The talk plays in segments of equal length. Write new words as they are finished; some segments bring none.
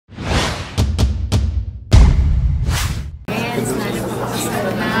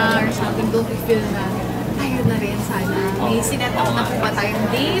sinet up na po ba tayong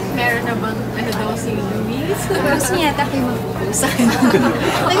date? Meron na bang ano daw si Luis? Gusto niya yata kayo mag-propose sa akin.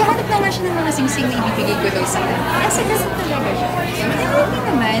 Naghahanap na nga siya ng mga sing-sing na ibibigay ko daw sa akin. Kasi talaga siya. Hindi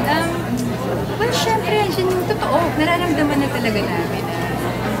naman. Well, syempre, yun yung totoo. Nararamdaman na talaga namin.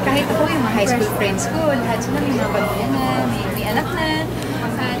 Kahit ako, yung mga high school friends ko, lahat sila may mga pamilya na, may anak na.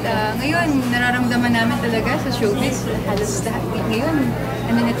 At ngayon, nararamdaman namin talaga sa showbiz. Halos lahat. Ngayon,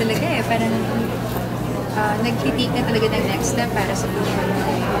 ano na talaga parang nag-critique na talaga ng next step para sa buhay.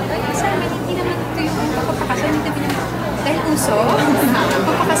 Pero sa amin, hindi naman ito yung pagpapakasal. Hindi naman dahil uso,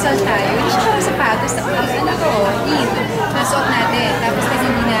 pagpapakasal tayo. Hindi siya parang sapatos. Ano ko, Eve, nasuot natin. Tapos na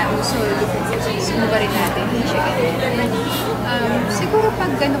hindi na uso, sumuba rin natin. Hindi siya ganyan. Siguro pag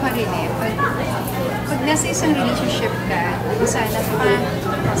gano'n ka rin pag nasa isang relationship ka, sana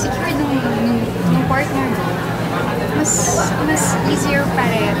secure nung partner mo, mas easier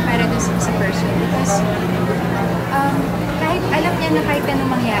para dun sa person. Because kahit alam niya na kahit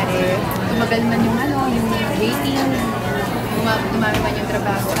anong mangyari, tumagal man yung waiting, dumami man yung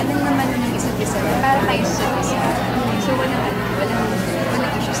trabaho, alam naman ng isa't isa para kayo sa isa't isa. So walang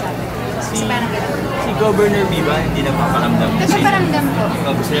issue sa akin. Kasi parang gano'n. Si Governor Viva, hindi nagpaparamdam. Nagpaparamdam po.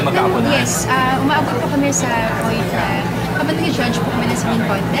 Gusto niya magkaapunan? Yes. Umaabot po kami sa point na habang nag-judge po kami ng singing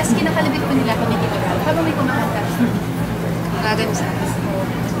contest, kinakalabit po nila kami dito habang may kumakanta. Gagano sa akin.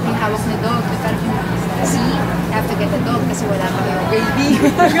 May hawak na dog. Parang see, I have to get a dog kasi wala pa yung baby.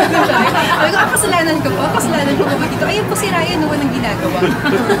 Sabi ko, kasalanan ko po ba dito? Ayun po si Ryan, walang ginagawa.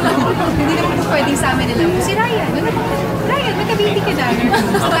 Hindi naman po pwedeng sa amin nila. Si Ryan, Ryan, magka-baby ka na.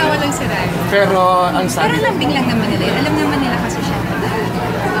 Tawa lang si Ryan. Pero ang sabi... Pero lambing lang naman nila. Alam naman nila kasi siya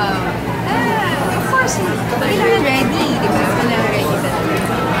of course, kailangan ready, di ba? Kailangan ready talaga.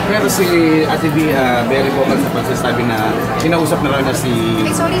 Pero si Ate V, very vocal sa pagsasabi na kinausap na raw na si...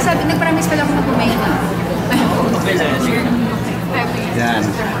 Ay, sorry, nag-promise pala ako na kumain na. Okay lang, sige. Yan.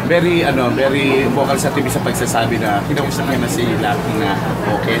 Very vocal sa TV sa pagsasabi na kinausap niya na si Lucky na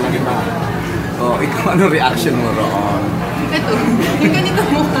okay lang ba? Ikaw ano reaction mo roon? Ito, yung ganito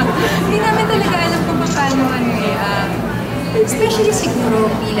mukha. Hindi namin talaga alam kung paano especially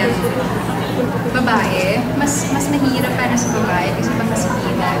siguro bilang babae, mas mahirap para sa babae kasi baka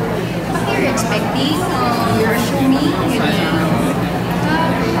sabihin na baka you're expecting, you're assuming, ganyan.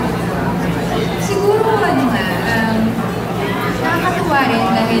 Siguro nakakatuwa rin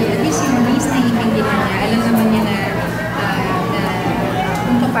dahil at least yung Luis naiintindihan niya, alam naman niya na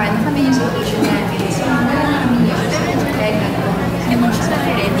kung paano kami yung situation natin. So, wala na kami yun. Kahit hindi mo siya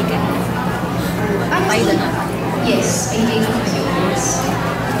ready ka na. Yes, I think yes.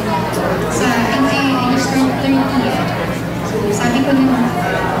 I just turned 30 yet. So, sabi ko nung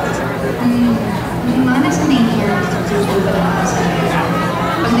mga nasa 9 years,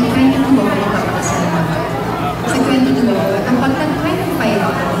 pag nag-22 ako, papakasal ako. Sa 22 ako, at ang pag nag-25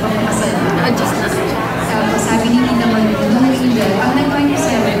 ako, papakasal ako. Na-adjust na. Sabi ni Nina Manila, pag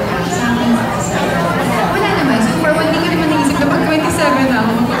nag-27 ka, sa akin papakasal. Wala naman. So, for one, hindi ko naman naisip na pag 27 na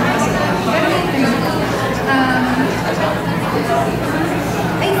ako, papakasal ako. Pero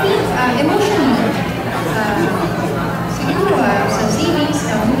I think emotionally, siguro sa savings,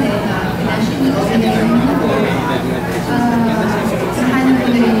 financially, okay na rin ako. Kahanan ko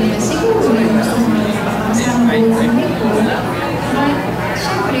na rin siguro yung gusto mo makakasama ko buhay ko. But,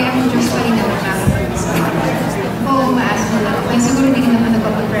 syempre, ang Diyos pa rin naman nakakapag-isa. Oo, maas mo lang. Kaya siguro hindi ka naman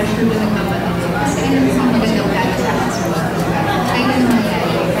nagpapapressure mo nagmamadali. Kasi alam mo kung maganda wala sa akin sa mga kahit na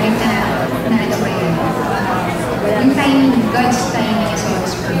nangyayari, kahit na ano ba yun. Yung timing, God's timing is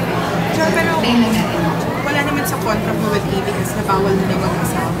always perfect. Pero natin. Wala naman sa contract mo with AB kasi nabawal na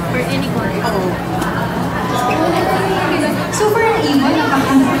mag-asawa. Or any contract? Oo. So for an Iwan,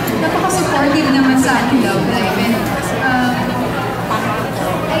 napaka-supportive naman sa ating love life. And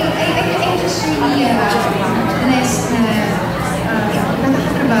I just really blessed na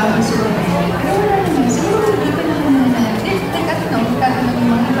nakakatrabaho sa buhay. Pero wala naman, siguro hindi pa naman na magtatanong yung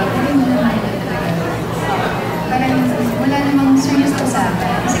mga iba, pero hindi naman na talaga. Parang wala namang serious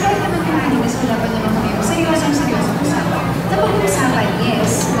usapan. Kasi kahit naman kumaligas, wala pa naman kami. Seryosong usapan. Napag-uusapan,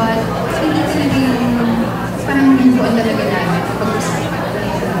 yes, but hindi talaga yung parang binubuan talaga namin pag-usapan.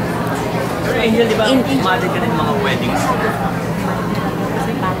 Pero Angel, di ba, umatin ka ng mga weddings?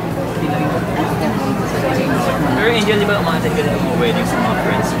 Pero Angel, di ba, umatin ka ng mga weddings sa mga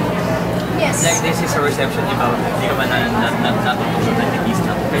friends mo? Yes. Like, this is a reception, di ba, hindi ka ba natutulog na teased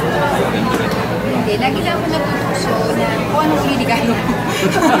na? Pwede na tayo ganito. Hindi, lagi lang ako natutuso na kung anong liligaya ko.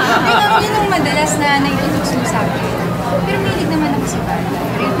 Yun ang madalas na naitutuso sa akin. Pero mahilig naman ako sa banda.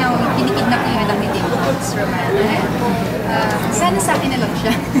 Right now, kinikidnap niya yung anak ni David Romana. Sana sa akin na lang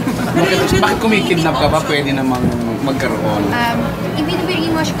siya. Bakit kumikidnap ka ba? Pwede namang magkaroon.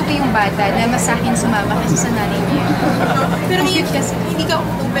 Ibinibigimwash ko pa yung bata na mas sa akin sumama kasi sa nanay niya. Pero hindi ka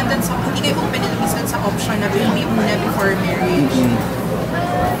open din sa, hindi kayo open din minsan sa option na baby muna before marriage.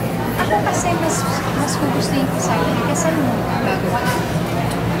 Ako kasi mas gugustuhin ko sa akin kasi bago ka.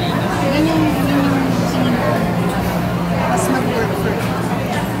 Yun yung tingin ko. Mas mag-work for me.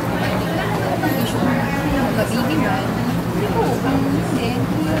 Mag-baby man. Hindi ko, hindi.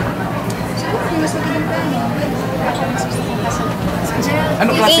 Siguro, mas magiging plano. Ako mas gusto kong kasal. Ano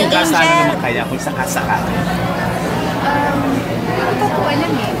klaseng kasalan naman kaya kung sakasakali? Hindi ko po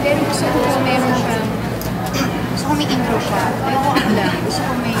alam eh. Pero gusto ko meron siyang gusto ko may intro siya. Ayoko ako lang. Gusto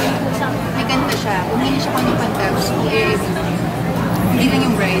ko may ganda siya. Kung hindi siya kung panta, gusto ko hindi lang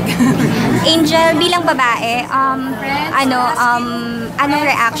yung bride. Angel, bilang babae, anong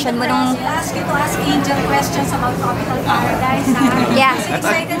reaction mo nung... Ask you to ask Angel questions about Tropical Paradise. Yeah. Kasi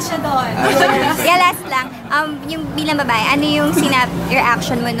excited siya doon. Yeah, last lang. Yung bilang babae, ano yung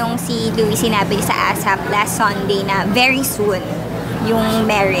reaction mo nung si Luis sinabi sa ASAP last Sunday na very soon yung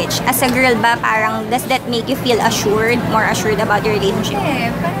marriage? As a girl ba, parang does that make you feel assured, more assured about your relationship?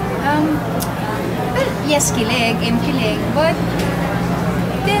 Yeah, parang, well, yes, kilig, but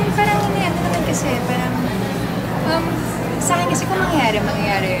then parang ano naman kasi, parang, sa akin kasi kung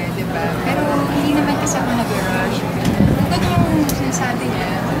mangyayari, di ba? Pero hindi naman kasi ako nag-rush. Kung yung sinasabi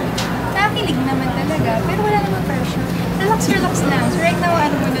niya, nakakilig naman talaga, pero wala naman pressure. Relax lang. So right now,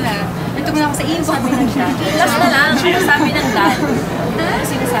 ano muna na, nandito muna ako sa iyo, sabi na siya. Last na lang, ano sabi ng dad? Ano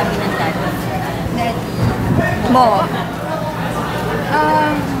sinasabi ng dad? That, Mo.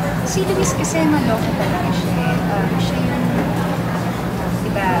 si Luis kasi maloko talaga siya. Siya yung,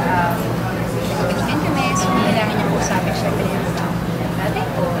 diba, nagkabalikan kami, so kailangan niya po sa akin siya yung tatay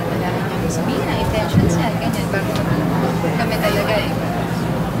ko, kailangan niya sabihin ang intentions niya, ganyan, bago kami talaga eh.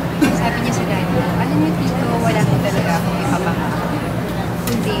 Sabi niya sa daddy, alam niyo Tito, wala ko talaga akong ipapahaka.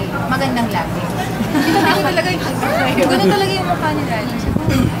 Kundi, magandang laki. Ganun talaga yung mukha ni daddy.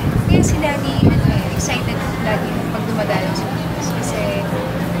 Kaya si daddy, excited lagi pag dumadalaw siya.